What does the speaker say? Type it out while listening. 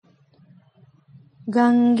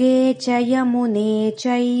गङ्गे च यमुने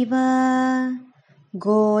चैव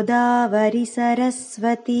गोदावरि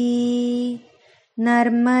सरस्वती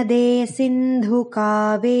नर्मदे सिन्धु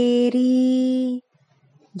कावेरी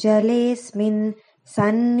जलेऽस्मिन्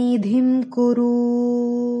सन्निधिं कुरु।